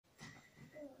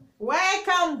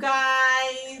Welcome,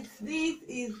 guys. This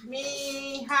is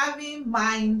me having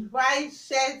my white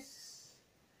shirt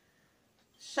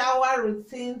shower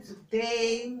routine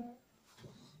today.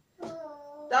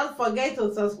 Don't forget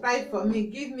to subscribe for me.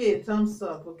 Give me a thumbs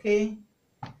up, okay?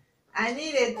 I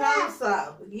need a thumbs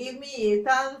up. Give me a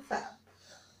thumbs up.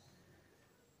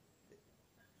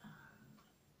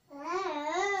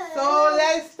 So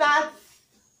let's start.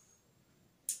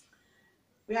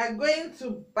 We are going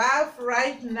to bath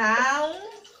right now.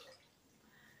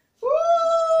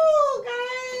 Woo,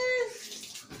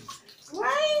 guys!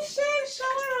 Why share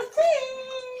shower routine?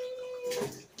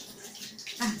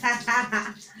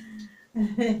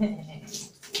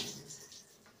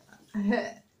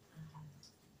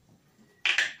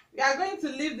 We are going to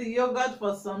leave the yogurt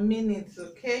for some minutes,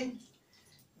 okay?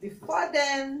 Before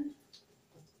then,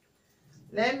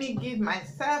 let me give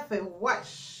myself a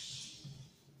wash.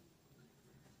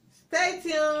 Stay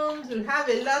tuned. We have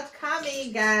a lot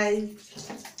coming, guys.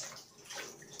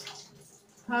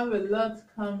 Have a lot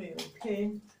coming,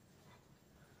 okay?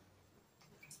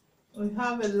 We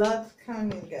have a lot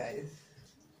coming, guys.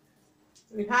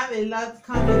 We have a lot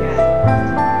coming, guys.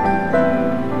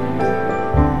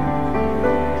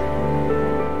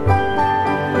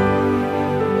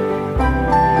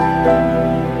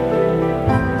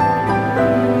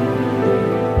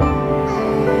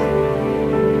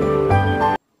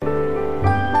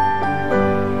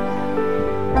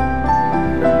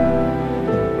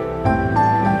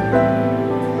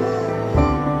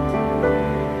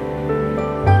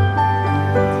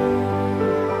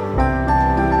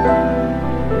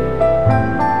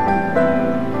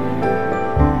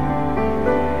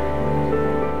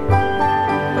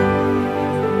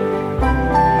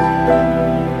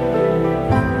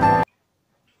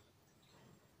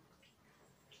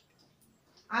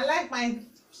 I like my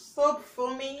soap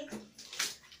foamy.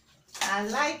 I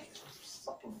like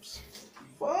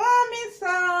foamy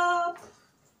soap.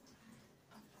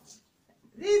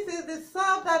 This is the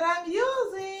soap that I'm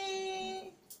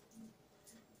using.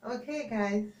 Okay,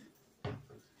 guys.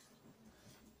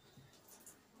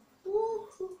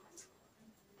 Woo-hoo.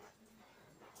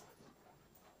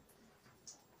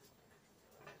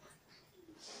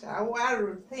 Shower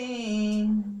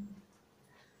routine.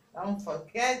 Don't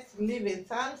forget to leave a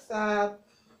thumbs up.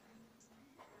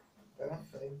 Don't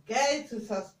forget to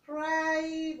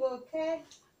subscribe, okay?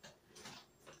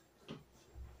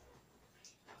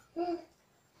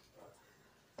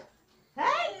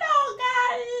 Hello,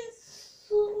 guys.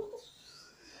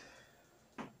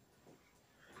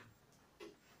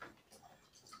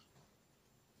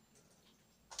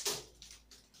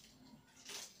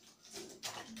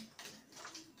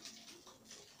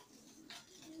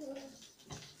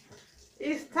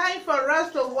 It's time for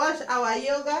us to wash our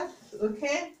yogurt,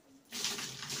 okay?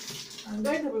 I'm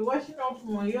going to be washing off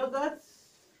my yogurt.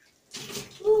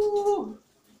 Ooh.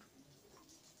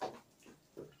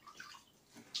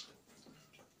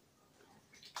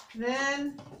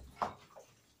 Then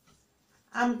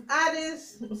I'm adding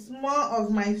more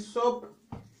of my soap.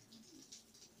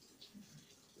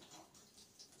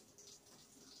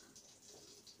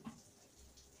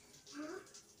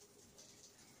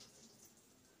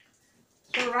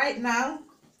 So right now,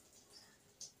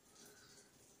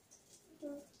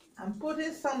 I'm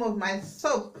putting some of my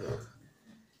soap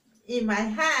in my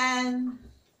hand.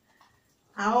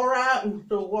 Ahora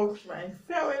to wash my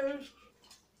face.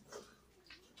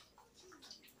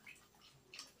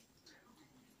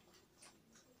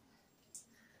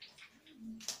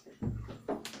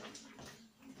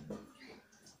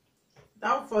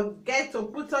 Don't forget to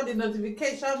put on the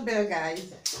notification bell,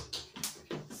 guys,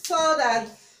 so that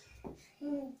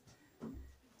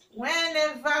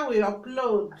whenever we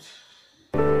upload,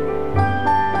 you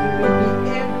will be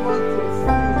able to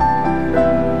see.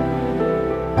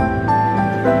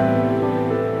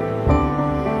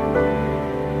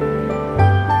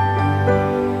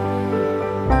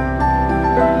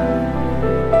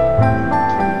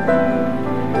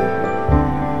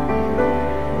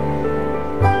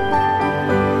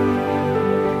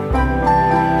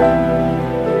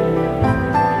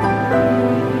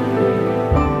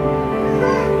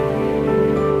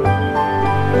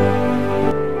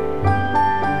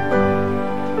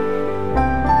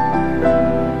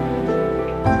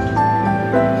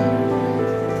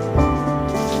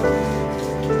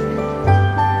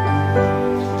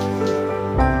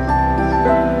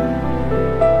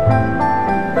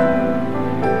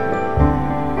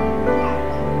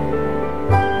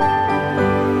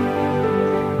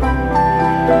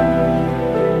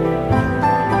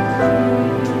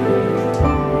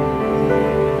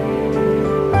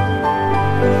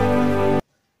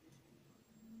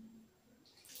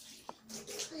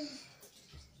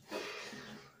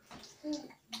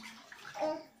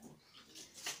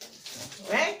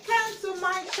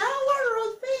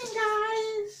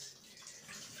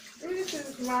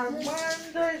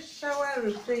 wonder shower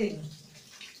routine.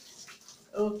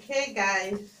 Okay,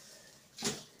 guys.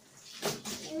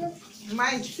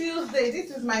 My Tuesday.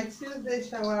 This is my Tuesday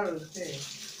shower routine.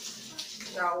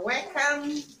 You're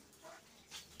welcome.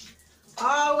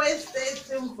 Always stay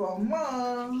tuned for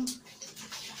more.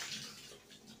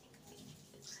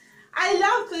 I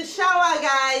love to shower,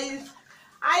 guys.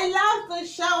 I love to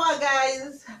shower,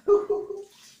 guys.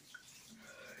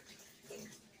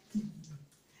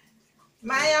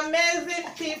 My amazing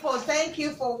people, thank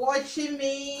you for watching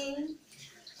me.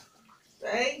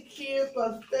 Thank you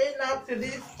for staying up to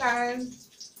this time.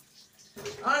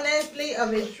 Honestly,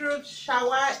 of a truth,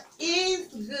 shower is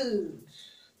good.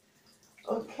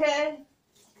 Okay?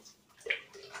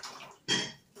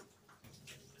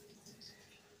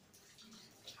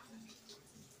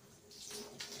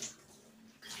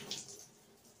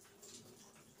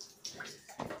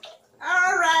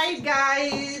 Alright,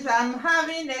 guys, I'm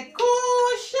having a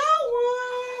cool shower.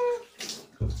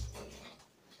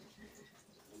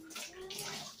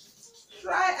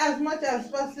 Try as much as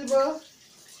possible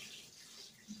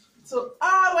to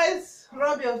always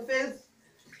rub your face.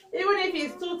 Even if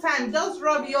it's 2 times, just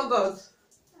rub yogurt.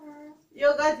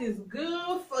 Yogurt is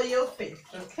good for your face.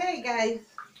 Okay, guys?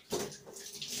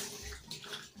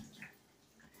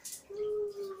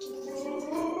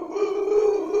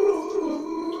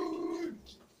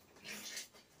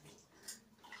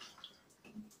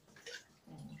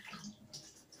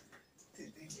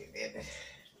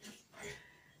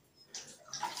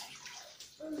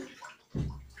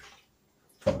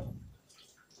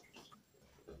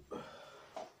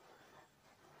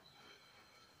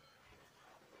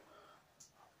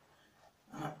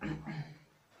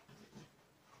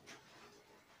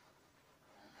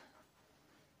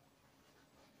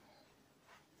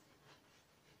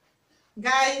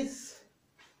 Guys,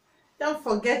 don't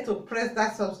forget to press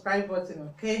that subscribe button,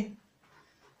 okay?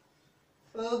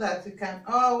 So that you can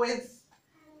always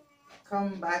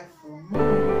come back for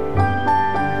more.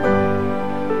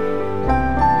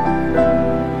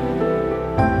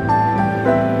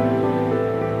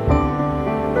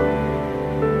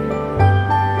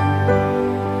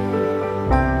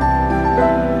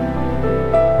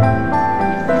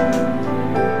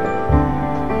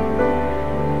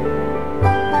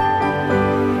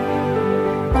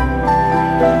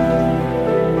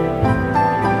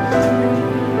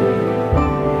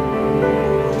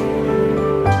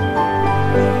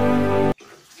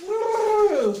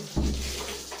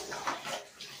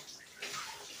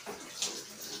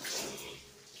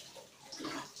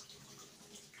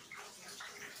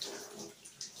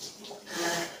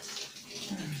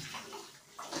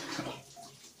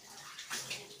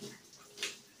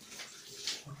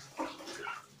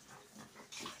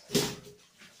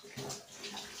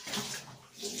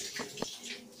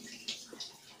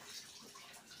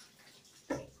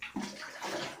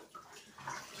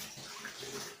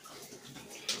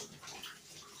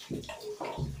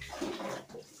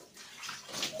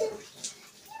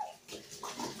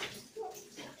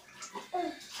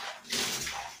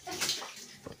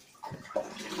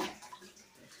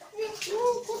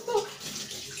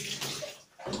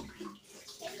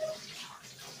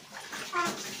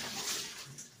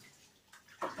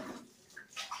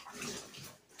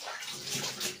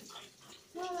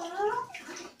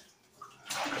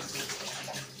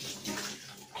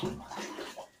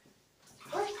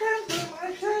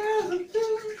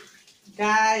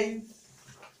 Guys,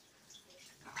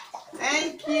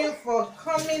 thank you for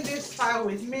coming this far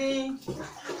with me.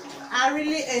 I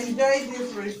really enjoyed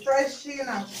this refreshing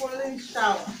and cooling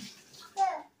shower.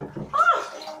 Oh.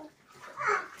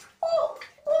 Oh,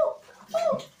 oh,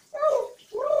 oh, oh,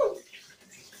 oh.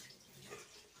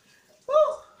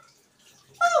 Oh,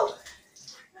 oh.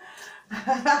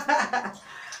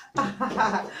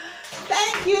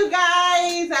 Thank you,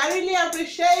 guys. I really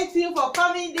appreciate you for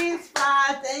coming this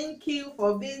far. Thank you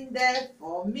for being there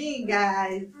for me,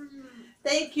 guys.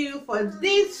 Thank you for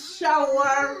this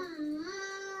shower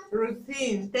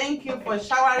routine. Thank you for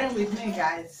showering with me,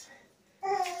 guys.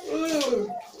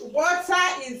 Water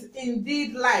is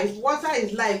indeed life. Water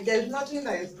is life. There's nothing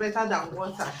that is better than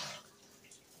water.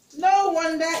 No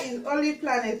wonder it's only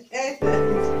planet Earth that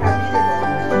is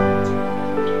available.